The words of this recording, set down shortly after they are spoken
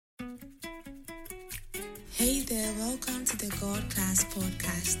Hey there, welcome to the God Class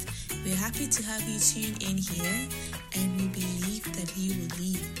Podcast. We're happy to have you tune in here, and we believe that you will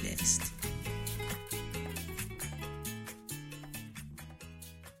leave blessed.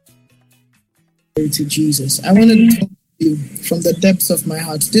 To Jesus. I want to talk to you from the depths of my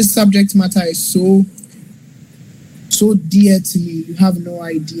heart. This subject matter is so dear to me. You have no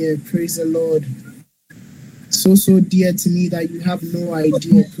idea. Praise the Lord. So dear to me that you have no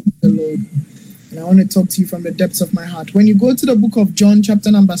idea. Praise the Lord. And I want to talk to you from the depths of my heart. When you go to the book of John, chapter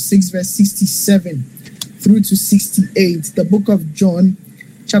number 6, verse 67 through to 68, the book of John,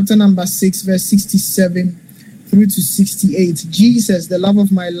 chapter number 6, verse 67 through to 68, Jesus, the love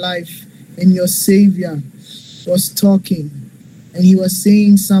of my life and your Savior, was talking, and he was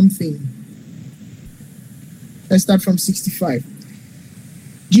saying something. Let's start from 65.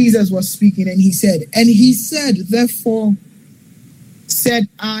 Jesus was speaking, and he said, therefore said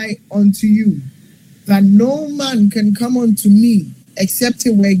I unto you, that no man can come unto me except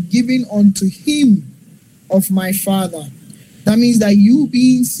it were given unto him of my Father. That means that you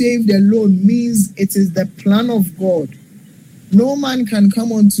being saved alone means it is the plan of God. No man can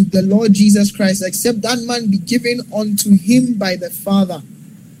come unto the Lord Jesus Christ except that man be given unto him by the Father.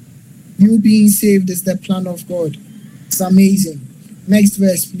 You being saved is the plan of God. It's amazing. Next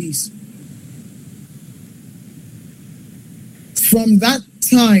verse, please. From that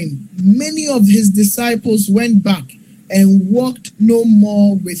time, many of his disciples went back and walked no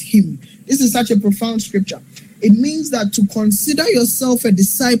more with him. This is such a profound scripture. It means that to consider yourself a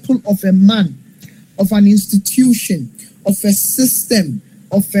disciple of a man, of an institution, of a system,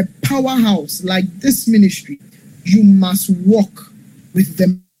 of a powerhouse like this ministry, you must walk with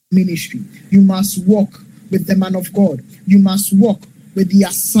the ministry. You must walk with the man of God. You must walk with the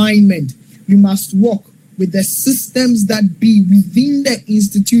assignment. You must walk with the systems that be within the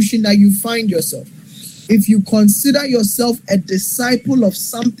institution that you find yourself. If you consider yourself a disciple of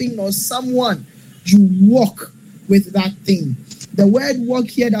something or someone, you walk with that thing. The word walk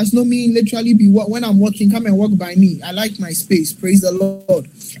here does not mean literally be walk. When I'm walking, come and walk by me. I like my space. Praise the Lord.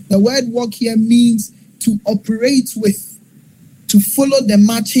 The word walk here means to operate with, to follow the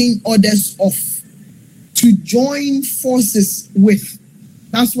marching orders of, to join forces with.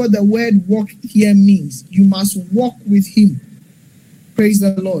 That's what the word walk here means. You must walk with him. Praise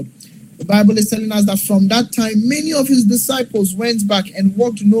the Lord. The Bible is telling us that from that time, many of his disciples went back and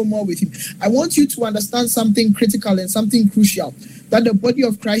walked no more with him. I want you to understand something critical and something crucial that the body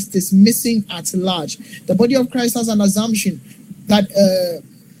of Christ is missing at large. The body of Christ has an assumption that,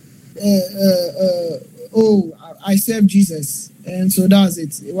 I serve Jesus, and so that's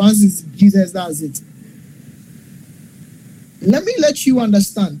it. Once it's Jesus, that's it. Let me let you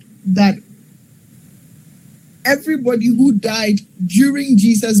understand that everybody who died during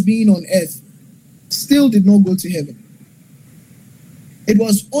Jesus being on earth still did not go to heaven. It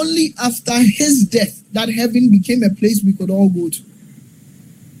was only after his death that heaven became a place we could all go to.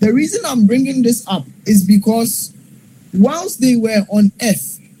 The reason I'm bringing this up is because whilst they were on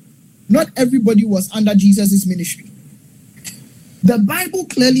earth, not everybody was under Jesus' ministry. The Bible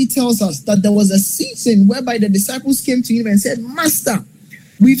clearly tells us that there was a season whereby the disciples came to him and said, Master,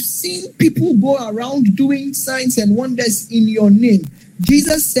 we've seen people go around doing signs and wonders in your name.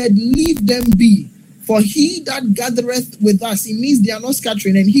 Jesus said, leave them be. For he that gathereth with us, it means they are not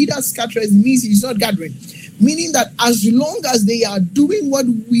scattering. And he that scattereth means he's not gathering. Meaning that as long as they are doing what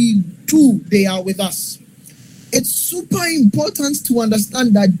we do, they are with us. It's super important to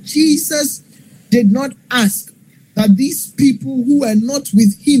understand that Jesus did not ask that these people who are not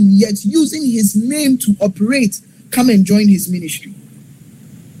with him, yet using his name to operate, come and join his ministry.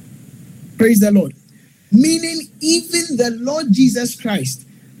 Praise the Lord. Meaning even the Lord Jesus Christ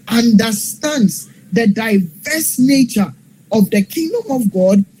understands the diverse nature of the kingdom of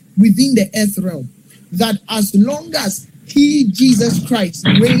God within the earth realm. That as long as he, Jesus Christ,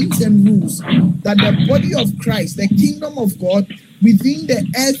 reigns and rules, that the body of Christ, the kingdom of God within the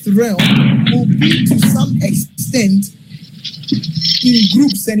earth realm will be to some extent in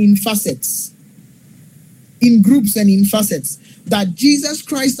groups and in facets. In groups and in facets. That Jesus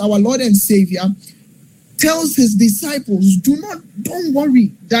Christ, our Lord and Savior, tells his disciples, don't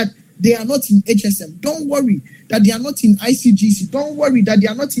worry that they are not in HSM. Don't worry that they are not in ICGC. Don't worry that they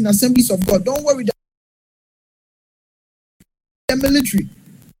are not in Assemblies of God. Don't worry that the military.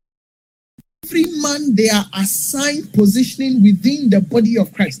 Every man, they are assigned positioning within the body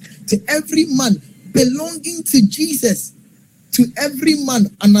of Christ. To every man belonging to Jesus, to every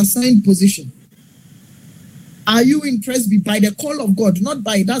man an assigned position. Are you in Presby? By the call of God, not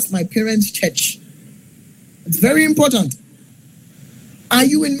by that's my parents' church. It's very important. Are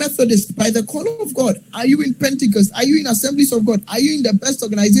you in Methodist by the call of God? Are you in Pentecost? Are you in Assemblies of God? Are you in the best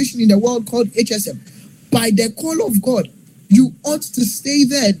organization in the world called HSM? By the call of God, you ought to stay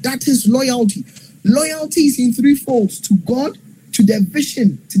there. That is loyalty. Loyalty is in three folds: to God, to the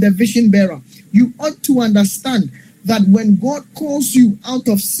vision bearer. You ought to understand that when God calls you out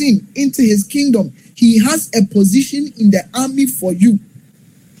of sin into his kingdom, he has a position in the army for you.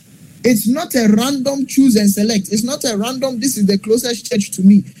 It's not a random choose and select. It's not a random, this is the closest church to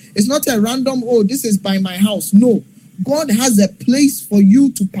me. It's not a random, oh, this is by my house. No. God has a place for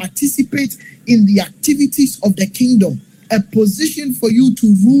you to participate in the activities of the kingdom, a position for you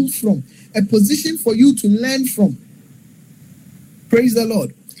to rule from, a position for you to learn from. Praise the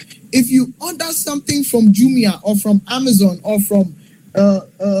Lord. If you order something from Jumia or from Amazon or from,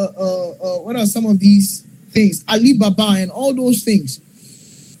 what are some of these things? Alibaba and all those things.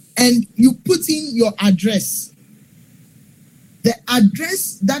 And you put in your address. The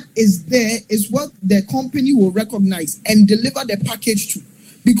address that is there is what the company will recognize and deliver the package to.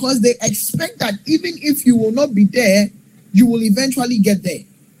 Because they expect that even if you will not be there, you will eventually get there.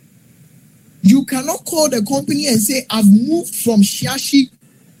 You cannot call the company and say, I've moved from Shashi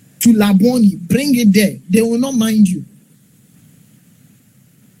to Laboni, bring it there. They will not mind you.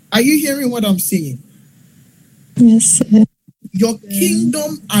 Are you hearing what I'm saying? Yes, sir. Your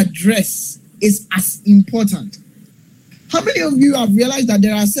kingdom address is as important. How many of you have realized that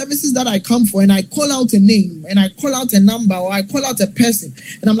there are services that I come for and I call out a name and I call out a number or I call out a person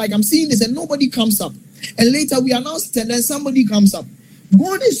and I'm like, I'm seeing this and nobody comes up. And later we announce it and then somebody comes up.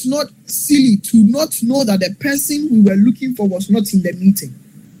 God is not silly to not know that the person we were looking for was not in the meeting.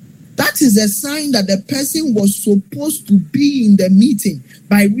 That is a sign that the person was supposed to be in the meeting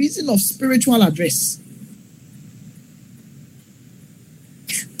by reason of spiritual address.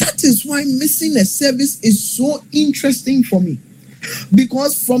 That is why missing a service is so interesting for me.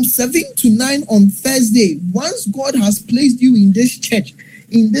 Because from 7 to 9 on Thursday, once God has placed you in this church,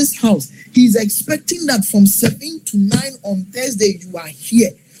 in this house, he's expecting that from 7 to 9 on Thursday, you are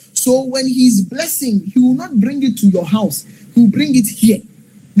here. So when he's blessing, he will not bring it to your house. He will bring it here.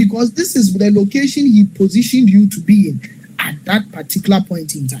 Because this is the location he positioned you to be in at that particular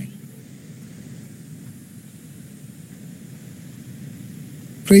point in time.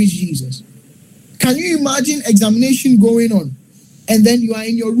 Praise Jesus. Can you imagine examination going on and then you are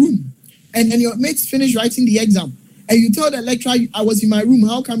in your room and then your mates finish writing the exam and you tell the lecturer, I was in my room,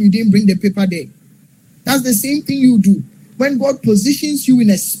 how come you didn't bring the paper there? That's the same thing you do. When God positions you in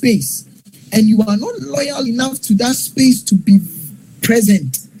a space and you are not loyal enough to that space to be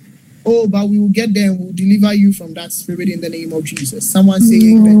present, oh, but we will get there and we'll deliver you from that spirit in the name of Jesus. Someone say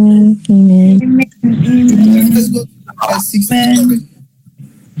amen. Amen. Let's go to verse 67.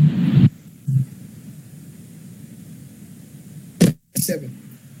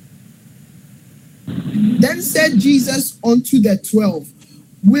 Then said Jesus unto the 12,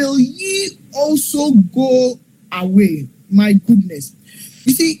 will ye also go away? My goodness.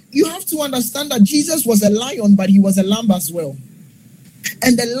 You see, you have to understand that Jesus was a lion, but he was a lamb as well.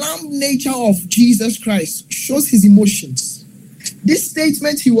 And the lamb nature of Jesus Christ shows his emotions. This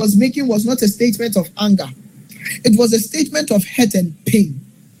statement he was making was not a statement of anger. It was a statement of hurt and pain.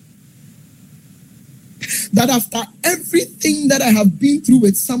 That after everything that I have been through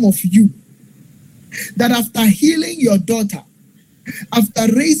with some of you, that after healing your daughter, after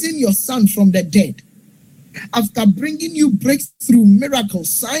raising your son from the dead, after bringing you breakthrough, miracles,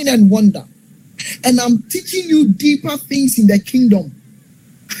 sign and wonder, and I'm teaching you deeper things in the kingdom,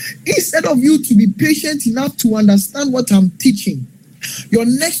 instead of you to be patient enough to understand what I'm teaching, your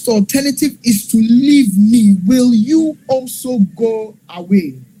next alternative is to leave me. Will you also go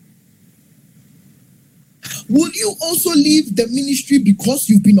away? Will you also leave the ministry because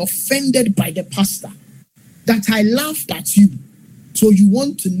you've been offended by the pastor? That I laughed at you, so you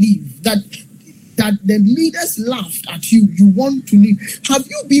want to leave. That the leaders laughed at you, you want to leave. Have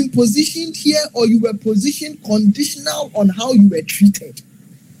you been positioned here or you were positioned conditional on how you were treated?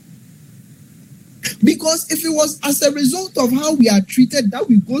 Because if it was as a result of how we are treated that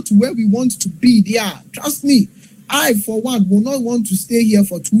we go to where we want to be there, trust me, I for one will not want to stay here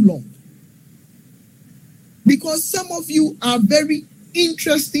for too long. Because some of you are very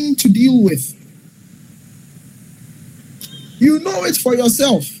interesting to deal with. You know it for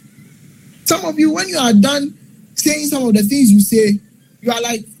yourself. Some of you, when you are done saying some of the things you say, you are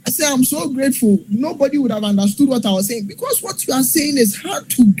like, I say, I'm so grateful. Nobody would have understood what I was saying. Because what you are saying is hard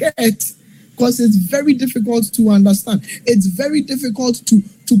to get. Because it's very difficult to understand. It's very difficult to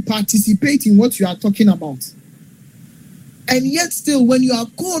participate in what you are talking about. And yet still, when you are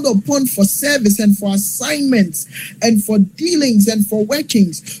called upon for service and for assignments and for dealings and for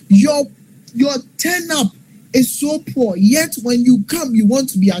workings, your turn up is so poor. Yet when you come, you want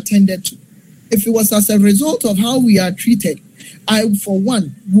to be attended to. If it was as a result of how we are treated, I, for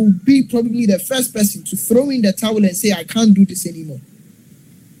one, will be probably the first person to throw in the towel and say, I can't do this anymore.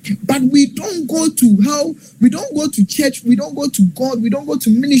 But we don't go to church, we don't go to God, we don't go to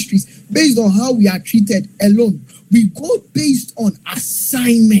ministries based on how we are treated alone. We go based on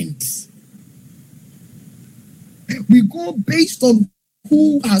assignments. We go based on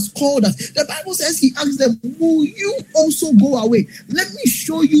who has called us. The Bible says he asked them, will you also go away? Let me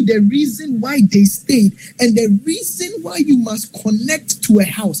show you the reason why they stayed and the reason why you must connect to a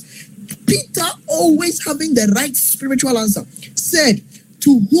house. Peter, always having the right spiritual answer, said,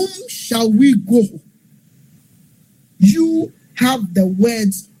 to whom shall we go? You have the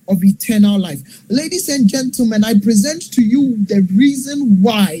words of eternal life. Ladies and gentlemen, I present to you the reason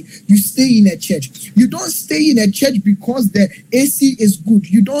why you stay in a church. You don't stay in a church because the AC is good.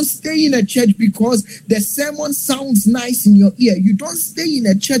 You don't stay in a church because the sermon sounds nice in your ear. You don't stay in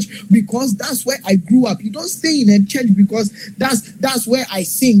a church because that's where I grew up. You don't stay in a church because that's where I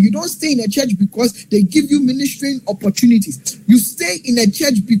sing. You don't stay in a church because they give you ministering opportunities. You stay in a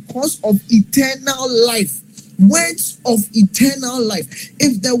church because of eternal life. Words of eternal life.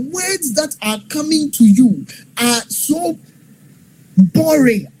 If the words that are coming to you are so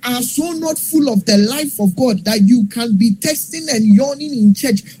boring, are so not full of the life of God that you can be texting and yawning in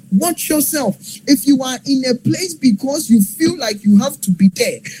church, watch yourself. If you are in a place because you feel like you have to be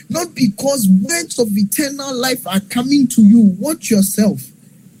there, not because words of eternal life are coming to you, watch yourself.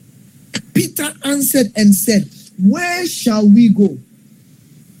 Peter answered and said, where shall we go?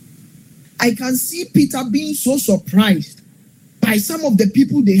 I can see Peter being so surprised by some of the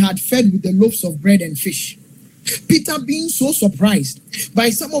people they had fed with the loaves of bread and fish. Peter being so surprised by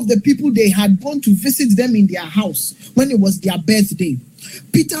some of the people they had gone to visit them in their house when it was their birthday.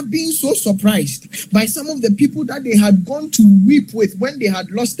 Peter being so surprised by some of the people that they had gone to weep with when they had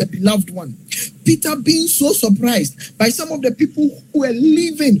lost a beloved one. Peter being so surprised by some of the people who were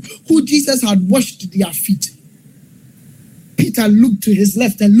leaving, who Jesus had washed their feet. Peter looked to his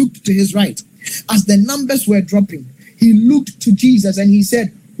left and looked to his right. As the numbers were dropping, he looked to Jesus and he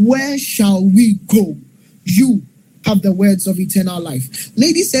said, where shall we go? You have the words of eternal life.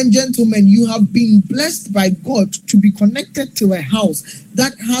 Ladies and gentlemen, you have been blessed by God to be connected to a house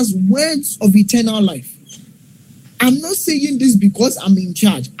that has words of eternal life. I'm not saying this because I'm in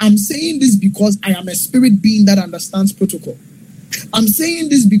charge. I'm saying this because I am a spirit being that understands protocol. I'm saying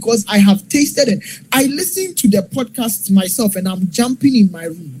this because I have tasted it. I listen to the podcasts myself and I'm jumping in my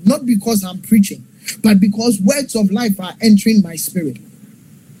room, not because I'm preaching, but because words of life are entering my spirit.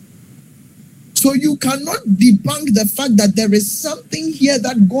 So you cannot debunk the fact that there is something here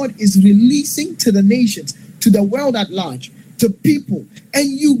that God is releasing to the nations, to the world at large, to people. And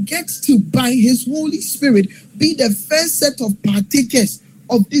you get to, by his Holy Spirit, be the first set of partakers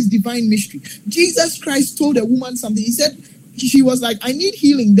of this divine mystery. Jesus Christ told a woman something. He said, she was like, I need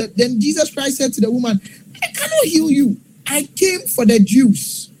healing. Then Jesus Christ said to the woman, I cannot heal you. I came for the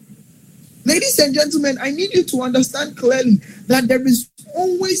Jews. Ladies and gentlemen, I need you to understand clearly that there is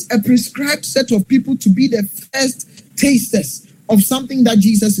always a prescribed set of people to be the first tasters of something that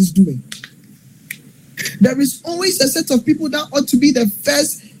Jesus is doing. There is always a set of people that ought to be the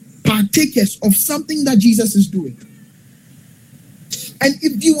first partakers of something that Jesus is doing. And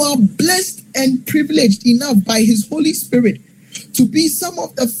if you are blessed and privileged enough by his Holy Spirit to be some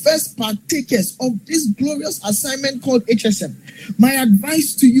of the first partakers of this glorious assignment called HSM, my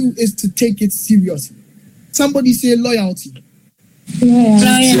advice to you is to take it seriously. Somebody say loyalty.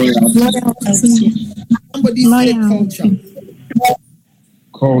 Loyalty. Somebody say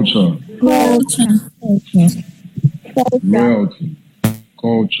culture. Loyalty.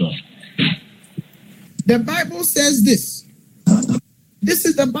 Culture. The Bible says this. This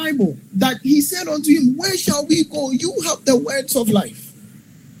is the Bible that he said unto him, where shall we go? You have the words of life.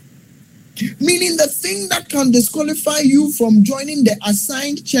 Meaning the thing that can disqualify you from joining the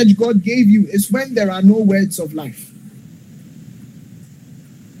assigned church God gave you is when there are no words of life.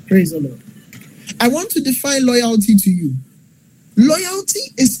 Praise the Lord. I want to define loyalty to you.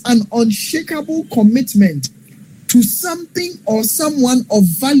 Loyalty is an unshakable commitment to something or someone of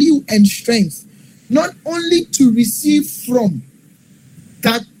value and strength, not only to receive from,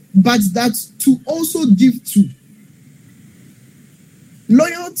 but that to also give to.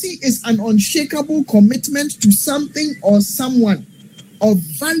 Loyalty is an unshakable commitment to something or someone of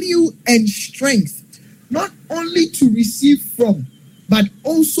value and strength, not only to receive from, but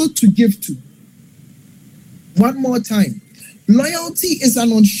also to give to. One more time. Loyalty is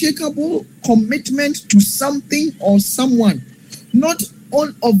an unshakable commitment to something or someone, not all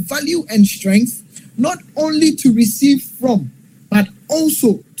of value and strength, not only to receive from, but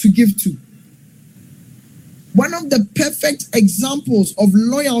also to give to. One of the perfect examples of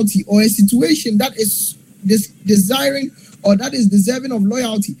loyalty, or a situation that is desiring or that is deserving of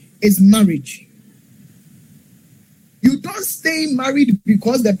loyalty, is marriage. You don't stay married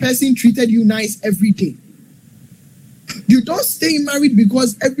because the person treated you nice every day. You don't stay married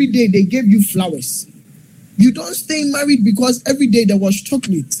because every day they gave you flowers. You don't stay married because every day there was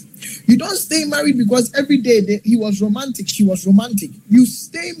chocolate. You don't stay married because every day he was romantic, she was romantic. You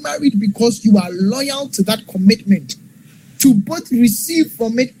stay married because you are loyal to that commitment, to both receive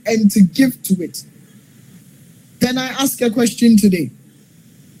from it and to give to it. Can I ask a question today?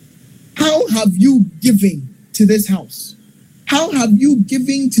 How have you given to this house? How have you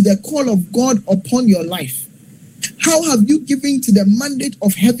given to the call of God upon your life? How have you given to the mandate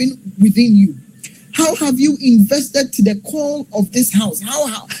of heaven within you? How have you invested to the call of this house?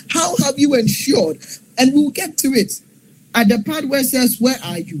 How have you ensured? And we'll get to it at the part where it says, where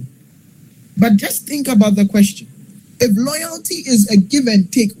are you? But just think about the question. If loyalty is a give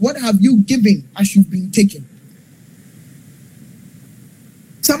and take, what have you given as you've been taken?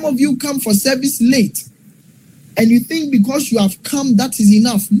 Some of you come for service late and you think because you have come, that is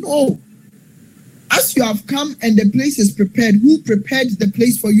enough. No. As you have come and the place is prepared, who prepared the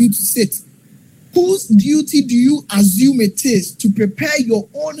place for you to sit? Whose duty do you assume it is to prepare your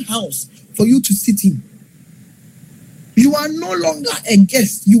own house for you to sit in? You are no longer a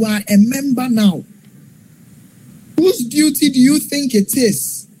guest, you are a member now. Whose duty do you think it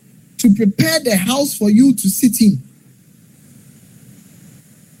is to prepare the house for you to sit in?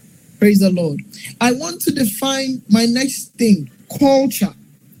 Praise the Lord. I want to define my next thing, culture.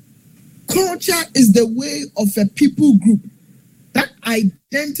 Culture is the way of a people group that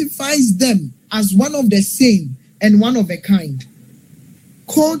identifies them as one of the same and one of a kind.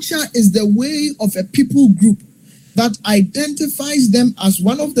 Culture is the way of a people group that identifies them as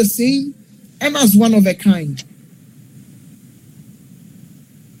one of the same and as one of a kind.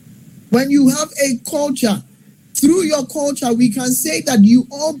 When you have a culture, through your culture, we can say that you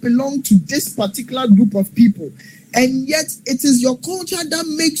all belong to this particular group of people. And yet, it is your culture that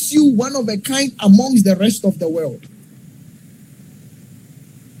makes you one of a kind amongst the rest of the world.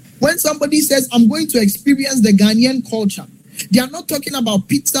 When somebody says, I'm going to experience the Ghanaian culture, they are not talking about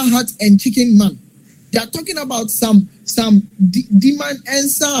Pizza Hut and Chicken Man. They are talking about some Demand and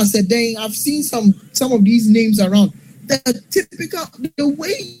SARS. I've seen some of these names around. The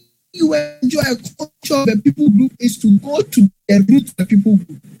way you enjoy a culture of the people group is to go to the root of the people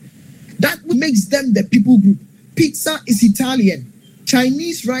group. That makes them the people group. Pizza is Italian.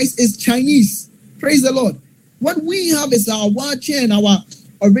 Chinese rice is Chinese. Praise the Lord. What we have is our wache and our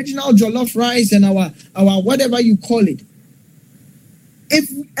original jollof rice and our whatever you call it. If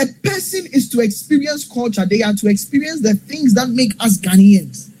a person is to experience culture, they are to experience the things that make us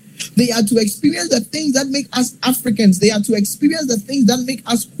Ghanaians. They are to experience the things that make us Africans. They are to experience the things that make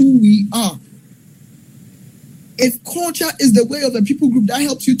us who we are. If culture is the way of a people group that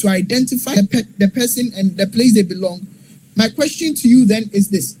helps you to identify the person and the place they belong, my question to you then is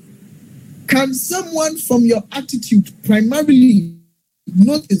this. Can someone from your attitude primarily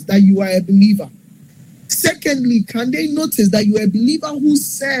notice that you are a believer? Secondly, can they notice that you are a believer who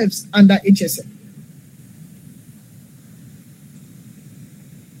serves under HSM?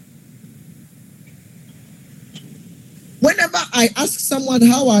 Whenever I ask someone,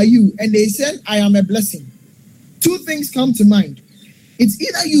 how are you? And they say, I am a blessing. Two things come to mind. It's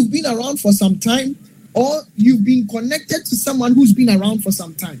either you've been around for some time or you've been connected to someone who's been around for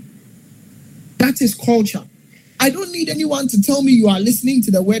some time. That is culture. I don't need anyone to tell me you are listening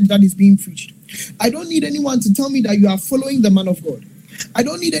to the word that is being preached. I don't need anyone to tell me that you are following the man of God. I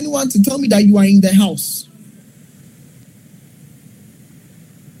don't need anyone to tell me that you are in the house.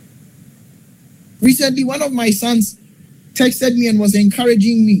 Recently, one of my sons texted me and was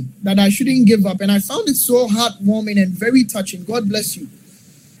encouraging me that I shouldn't give up. And I found it so heartwarming and very touching. God bless you.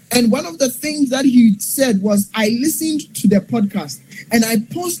 And one of the things that he said was, I listened to the podcast and I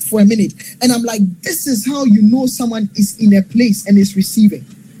paused for a minute. And I'm like, this is how you know someone is in a place and is receiving.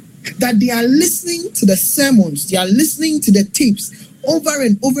 That they are listening to the sermons. They are listening to the tapes over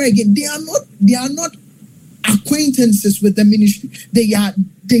and over again. They are not acquaintances with the ministry. They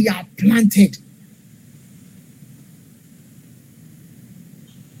are planted.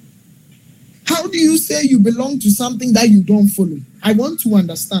 How do you say you belong to something that you don't follow? I want to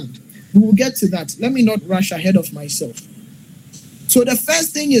understand. We will get to that. Let me not rush ahead of myself. So the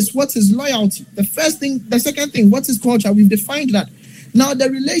first thing is, what is loyalty? The second thing, what is culture? We've defined that. Now, the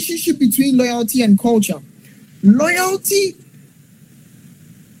relationship between loyalty and culture. Loyalty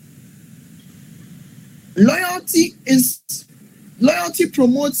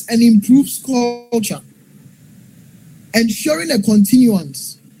promotes and improves culture, ensuring a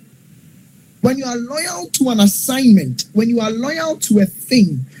continuance. When you are loyal to an assignment, when you are loyal to a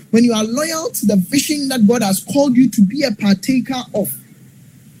thing, when you are loyal to the vision that God has called you to be a partaker of,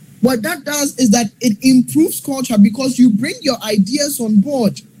 what that does is that it improves culture, because you bring your ideas on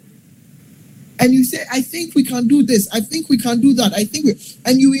board and you say, I think we can do this, I think we can do that,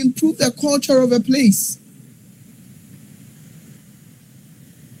 and you improve the culture of a place.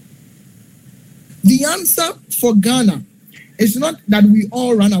 The answer for Ghana is not that we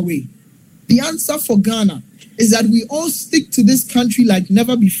all run away. The answer for Ghana is that we all stick to this country like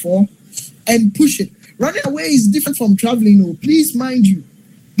never before and push it. Running away is different from traveling. Oh, please mind you,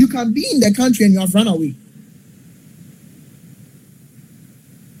 you can be in the country and you have run away.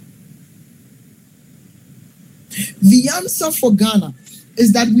 The answer for Ghana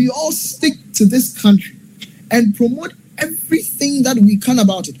is that we all stick to this country and promote everything that we can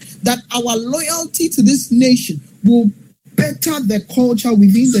about it. That our loyalty to this nation will better the culture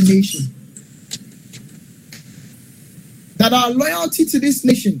within the nation. That our loyalty to this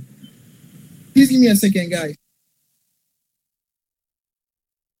nation. Please give me a second, guys.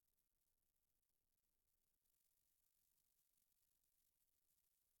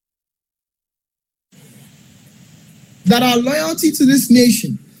 That our loyalty to this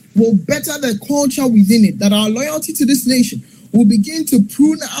nation will better the culture within it. That our loyalty to this nation will begin to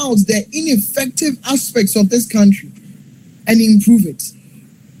prune out the ineffective aspects of this country and improve it.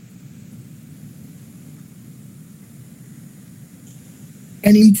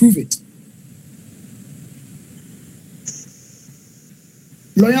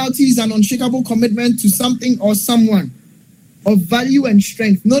 Loyalty is an unshakable commitment to something or someone of value and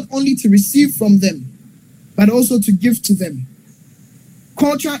strength, not only to receive from them, but also to give to them.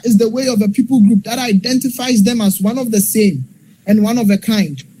 Culture is the way of a people group that identifies them as one of the same and one of a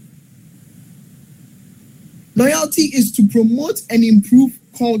kind. Loyalty is to promote and improve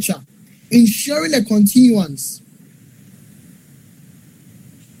culture, ensuring a continuance.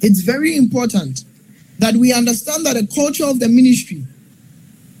 It's very important that we understand that the culture of the ministry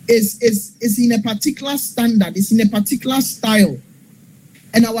is in a particular standard, is in a particular style.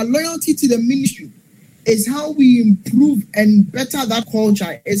 And our loyalty to the ministry is how we improve and better that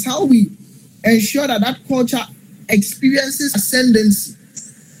culture. It's how we ensure that that culture experiences ascendancy.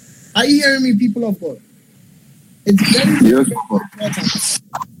 Are you hearing me, people of God? It's very important.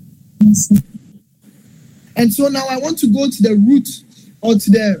 And so now I want to go to the root or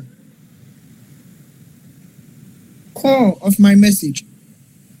to the core of my message.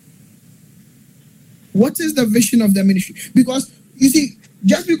 What is the vision of the ministry? Because, you see,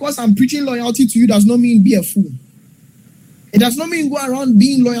 just because I'm preaching loyalty to you does not mean be a fool. It does not mean go around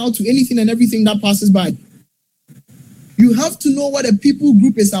being loyal to anything and everything that passes by. You have to know what a people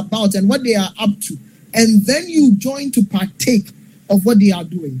group is about and what they are up to. And then you join to partake of what they are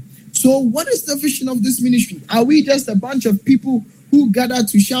doing. So what is the vision of this ministry? Are we just a bunch of people who gather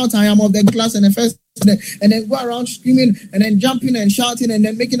to shout, I am of the class and the first, and then go around screaming and then jumping and shouting and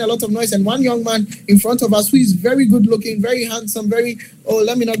then making a lot of noise? And one young man in front of us who is very good looking, very handsome, let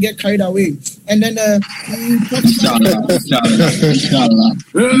me not get carried away. And then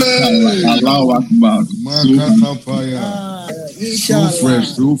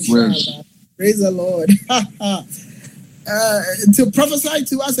Too fresh. Praise the Lord. To prophesy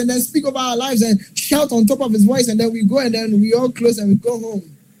to us and then speak over our lives and shout on top of his voice, and then we go and then we all close and we go home.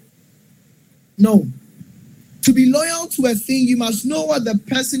 No. To be loyal to a thing, you must know what the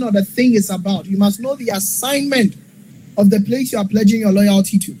person or the thing is about. You must know the assignment of the place you are pledging your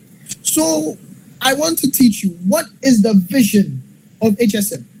loyalty to. So I want to teach you, what is the vision of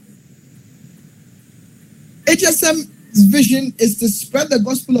HSM? HSM's vision is to spread the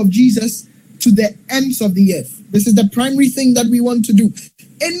gospel of Jesus to the ends of the earth. This is the primary thing that we want to do.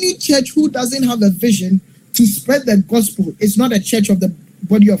 Any church who doesn't have a vision to spread the gospel is not a church of the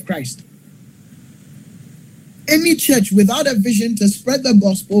body of Christ. Any church without a vision to spread the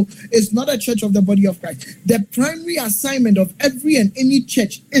gospel is not a church of the body of Christ. The primary assignment of every and any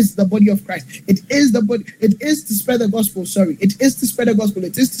church is the body of Christ. It is to spread the gospel. It is to spread the gospel.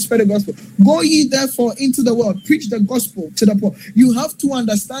 It is to spread the gospel. Go ye therefore into the world, preach the gospel to the poor. You have to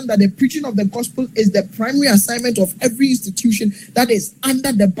understand that the preaching of the gospel is the primary assignment of every institution that is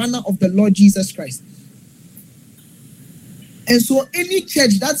under the banner of the Lord Jesus Christ. And so any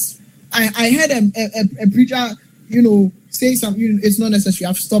church I heard a preacher say something, it's not necessary.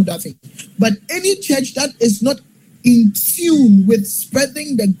 I've stopped that thing. But any church that is not in tune with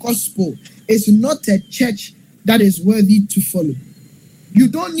spreading the gospel is not a church that is worthy to follow. You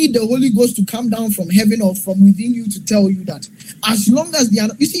don't need the Holy Ghost to come down from heaven or from within you to tell you that. As long as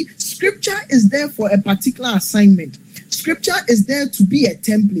you see, Scripture is there for a particular assignment. Scripture is there to be a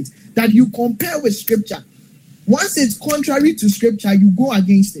template that you compare with Scripture. Once it's contrary to Scripture, you go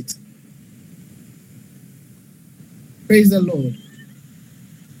against it. Praise the Lord.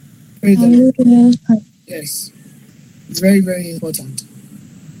 Praise the Lord. Yes. It's very, very important.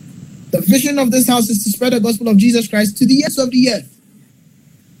 The vision of this house is to spread the gospel of Jesus Christ to the ends of the earth.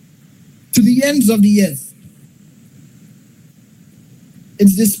 To the ends of the earth.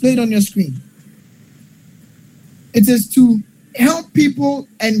 It's displayed on your screen. It is to help people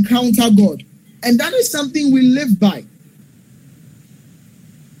encounter God. And that is something we live by.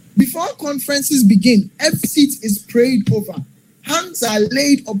 Before conferences begin, every seat is prayed over. Hands are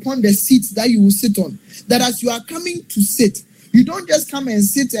laid upon the seats that you will sit on. That as you are coming to sit, you don't just come and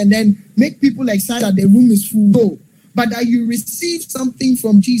sit and then make people excited that the room is full. No. But that you receive something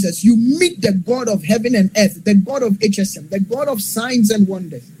from Jesus. You meet the God of heaven and earth, the God of HSM, the God of signs and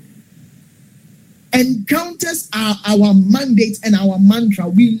wonders. Encounters are our mandate and our mantra.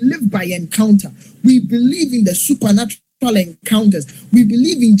 We live by encounter. We believe in the supernatural encounters. We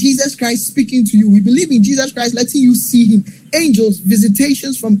believe in Jesus Christ speaking to you. We believe in Jesus Christ letting you see him. Angels,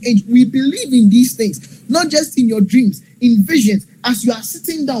 visitations from angels. We believe in these things, not just in your dreams, in visions. As you are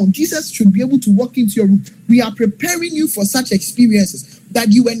sitting down, Jesus should be able to walk into your room. We are preparing you for such experiences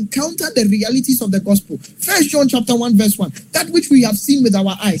that you encounter the realities of the gospel. 1 John chapter 1 verse 1. That which we have seen with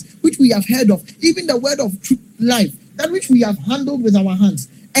our eyes, which we have heard of, even the word of truth, life, that which we have handled with our hands.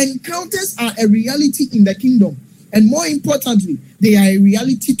 Encounters are a reality in the kingdom. And more importantly, they are a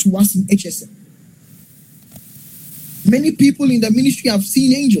reality to us in HSM. Many people in the ministry have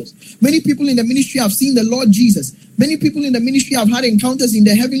seen angels. Many people in the ministry have seen the Lord Jesus. Many people in the ministry have had encounters in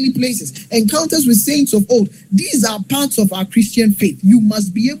the heavenly places, encounters with saints of old. These are parts of our Christian faith. You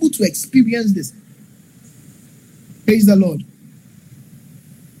must be able to experience this. Praise the Lord.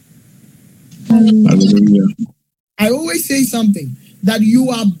 Hallelujah. I always say something, that you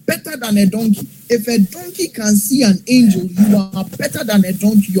are better than a donkey. If a donkey can see an angel, you are better than a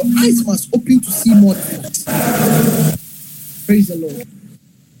donkey. Your eyes must open to see more things. Praise the Lord.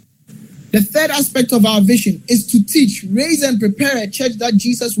 The third aspect of our vision is to teach, raise, and prepare a church that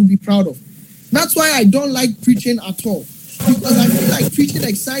Jesus will be proud of. That's why I don't like preaching at all. Because I feel like preaching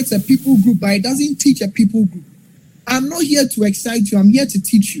excites a people group, but it doesn't teach a people group. I'm not here to excite you. I'm here to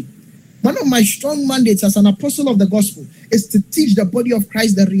teach you. One of my strong mandates as an apostle of the gospel is to teach the body of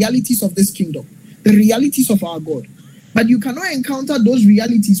Christ the realities of this kingdom, the realities of our God. But you cannot encounter those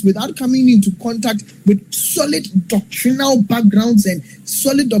realities without coming into contact with solid doctrinal backgrounds and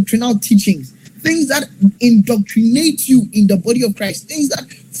solid doctrinal teachings. Things that indoctrinate you in the body of Christ. Things that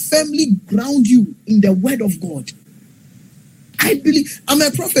firmly ground you in the word of God. I believe, I'm a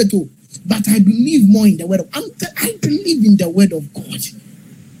prophet, but I believe more in the word of I believe in the word of God.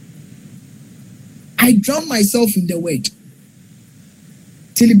 I drown myself in the word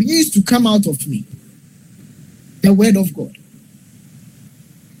till it begins to come out of me. The word of God.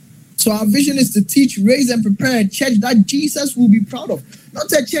 So our vision is to teach, raise, and prepare a church that Jesus will be proud of.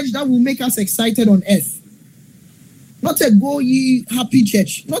 Not a church that will make us excited on earth. Not a go ye happy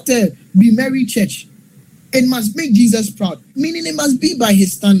church. Not a be merry church. It must make Jesus proud. Meaning it must be by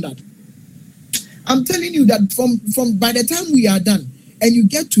his standard. I'm telling you that from by the time we are done and you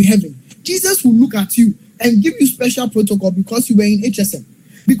get to heaven, Jesus will look at you and give you special protocol because you were in HSM.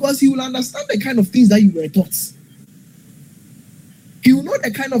 Because he will understand the kind of things that you were taught. He will know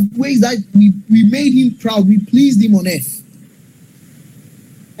the kind of ways that we made him proud, we pleased him on earth.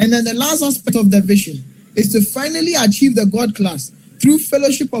 And then the last aspect of the vision is to finally achieve the God class through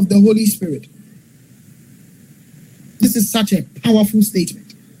fellowship of the Holy Spirit. This is such a powerful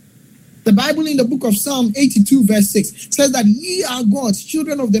statement. The Bible in the book of Psalm 82 verse 6 says that ye are God's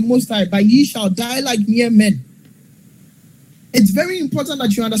children of the Most High, but ye shall die like mere men. It's very important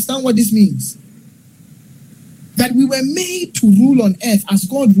that you understand what this means. That we were made to rule on earth as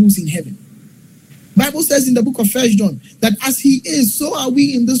God rules in heaven. Bible says in the book of 1 John that as he is, so are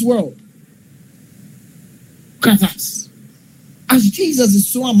we in this world. Look at that. As Jesus is,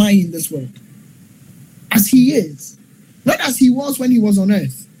 so am I in this world. As he is. Not as he was when he was on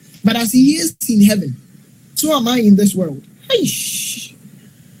earth, but as he is in heaven, so am I in this world. This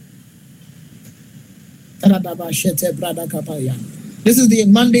is the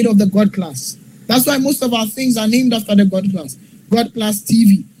mandate of the God class. That's why most of our things are named after the God class. God class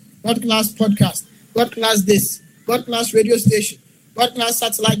TV, God class podcast, God class this, God class radio station, God class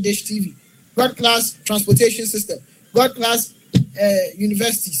satellite dish TV, God class transportation system, God class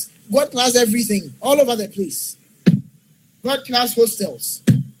universities, God class everything all over the place. God class hostels.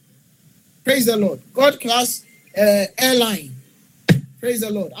 Praise the Lord. God class airline. Praise the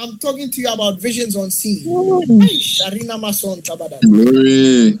Lord. I'm talking to you about visions unseen.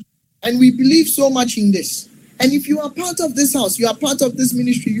 And we believe so much in this. And if you are part of this house, you are part of this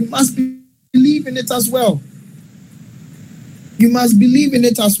ministry, you must believe in it as well. You must believe in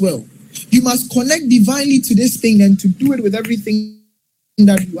it as well. You must connect divinely to this thing and to do it with everything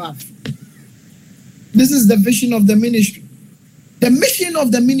that you have. This is the vision of the ministry. The mission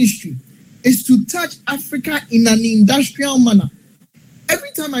of the ministry is to touch Africa in an industrial manner.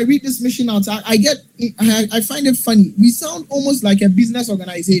 Every time I read this mission out, I find it funny. We sound almost like a business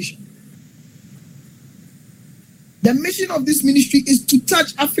organization. The mission of this ministry is to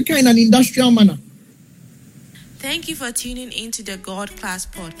touch Africa in an industrial manner. Thank you for tuning in to the God Class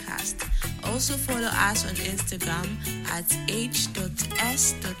Podcast. Also follow us on Instagram at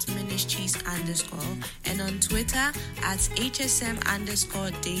h.s.ministries_ and on Twitter at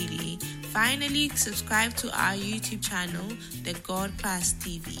hsm_daily. Finally, subscribe to our YouTube channel, The God Class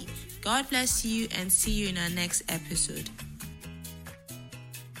TV. God bless you and see you in our next episode.